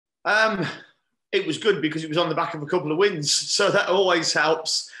Um, it was good because it was on the back of a couple of wins, so that always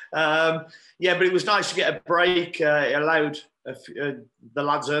helps. Yeah, but it was nice to get a break. It allowed the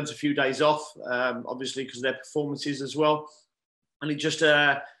lads earned a few days off, obviously because of their performances as well, and it just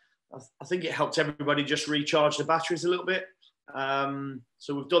I think it helped everybody just recharge the batteries a little bit.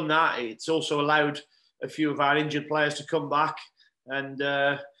 So we've done that. It's also allowed a few of our injured players to come back, and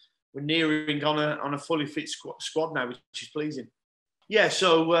we're nearing on a fully fit squad now, which is pleasing. Yeah,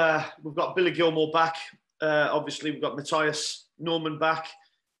 so we've got Billy Gilmore back. Obviously, we've got Matthias Norman back.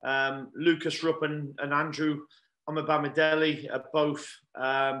 Lucas Rupp and Andrew Omabamidele are both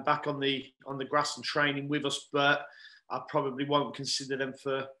back on the grass and training with us, but I probably won't consider them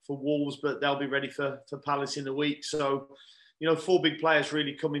for Wolves, but they'll be ready for Palace in a week. So, four big players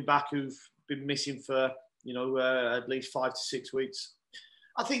really coming back who've been missing for, at least 5 to 6 weeks.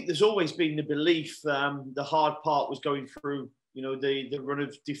 I think there's always been the belief the hard part was going through, the run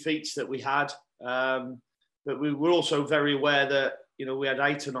of defeats that we had. But we were also very aware that, we had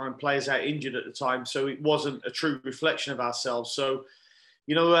 8 or 9 players out injured at the time. So it wasn't a true reflection of ourselves. So,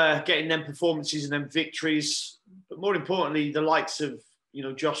 getting them performances and them victories, but more importantly, the likes of,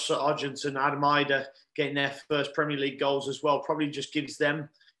 Josh Sargent and Adam Ider getting their first Premier League goals as well, probably just gives them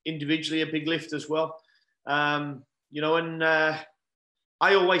individually a big lift as well.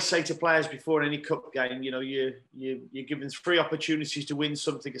 I always say to players before any cup game, you're given 3 opportunities to win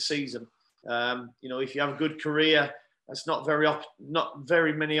something a season. If you have a good career, that's not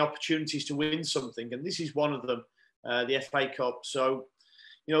very many opportunities to win something, and this is one of them, the FA Cup. So,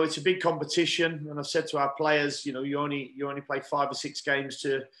 it's a big competition, and I've said to our players, you only play 5 or 6 games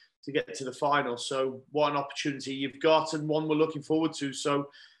to get to the final. So, what an opportunity you've got, and one we're looking forward to. So,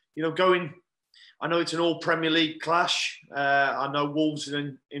 I know it's an all Premier League clash. I know Wolves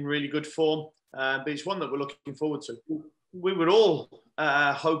are in really good form, but it's one that we're looking forward to. We were all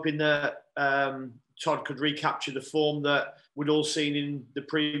hoping that Todd could recapture the form that we'd all seen in the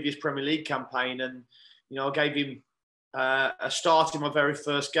previous Premier League campaign. And, I gave him a start in my very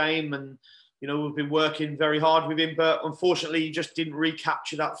first game, and, we've been working very hard with him, but unfortunately he just didn't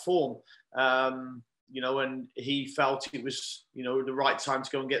recapture that form. And he felt it was, the right time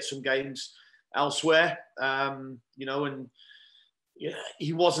to go and get some games elsewhere, and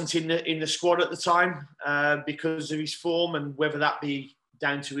he wasn't in the squad at the time because of his form, and whether that be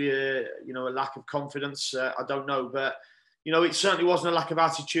down to a lack of confidence, I don't know. But it certainly wasn't a lack of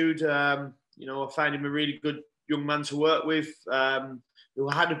attitude. I found him a really good young man to work with, who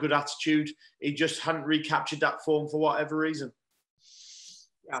had a good attitude. He just hadn't recaptured that form for whatever reason.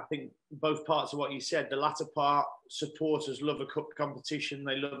 I think both parts of what you said. The latter part, supporters love a cup competition.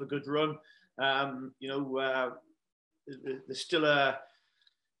 They love a good run. There's still a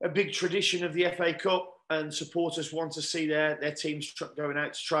big tradition of the FA Cup, and supporters want to see their teams going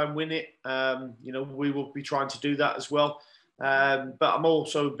out to try and win it. We will be trying to do that as well. But I'm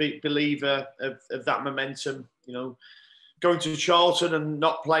also a big believer of that momentum. Going to Charlton and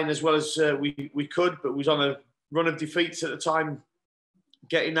not playing as well as we could, but was on a run of defeats at the time.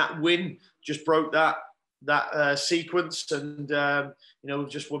 Getting that win just broke that sequence, and we've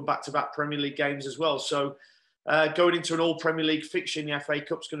just won back-to-back Premier League games as well. So going into an all Premier League fixture in the FA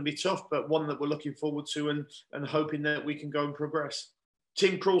Cup's going to be tough, but one that we're looking forward to and hoping that we can go and progress.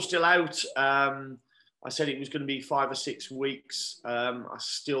 Tim Krul's still out. I said it was going to be 5 or 6 weeks. I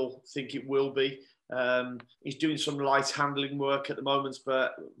still think it will be. He's doing some light handling work at the moment,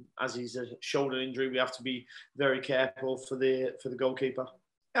 but as he's a shoulder injury, we have to be very careful for the goalkeeper.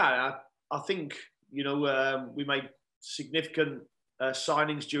 Yeah, I think we made significant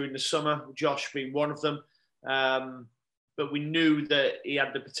signings during the summer, Josh being one of them. But we knew that he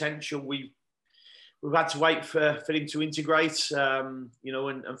had the potential. We've had to wait for him to integrate, and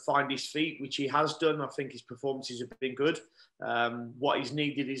find his feet, which he has done. I think his performances have been good. What he's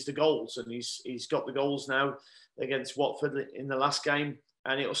needed is the goals, and he's got the goals now against Watford in the last game,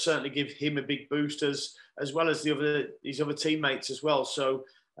 and it will certainly give him a big boost as well as his other teammates as well. So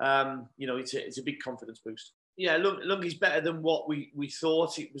it's a big confidence boost. Yeah, look, he's better than what we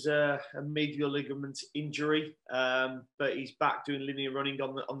thought. It was a medial ligament injury, but he's back doing linear running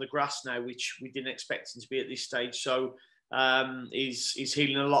on the grass now, which we didn't expect him to be at this stage. So he's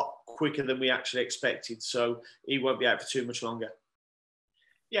healing a lot quicker than we actually expected. So he won't be out for too much longer.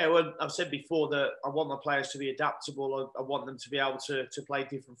 Yeah, well, I've said before that I want my players to be adaptable. I want them to be able to play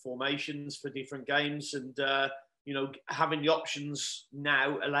different formations for different games, and having the options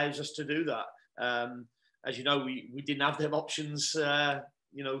now allows us to do that. As you know, we didn't have them options, to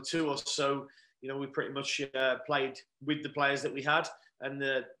us. So, we pretty much played with the players that we had, and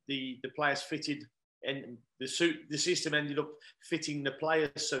the players fitted and the system ended up fitting the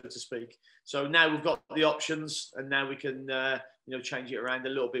players, so to speak. So now we've got the options, and now we can change it around a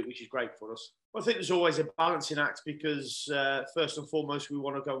little bit, which is great for us. Well, I think there's always a balancing act because first and foremost, we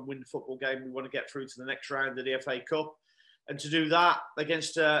want to go and win the football game. We want to get through to the next round of the FA Cup. And to do that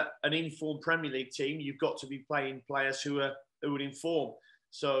against an informed Premier League team, you've got to be playing players who are in form.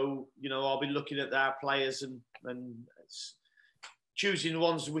 So, I'll be looking at our players and choosing the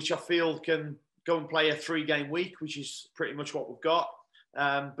ones which I feel can go and play a 3-game week, which is pretty much what we've got.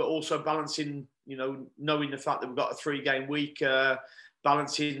 But also balancing, knowing the fact that we've got a 3-game week,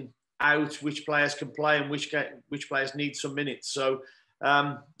 balancing out which players can play and which players need some minutes. So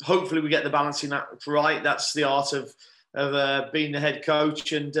hopefully we get the balancing act right. That's the art of being the head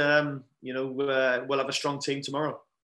coach, and we'll have a strong team tomorrow.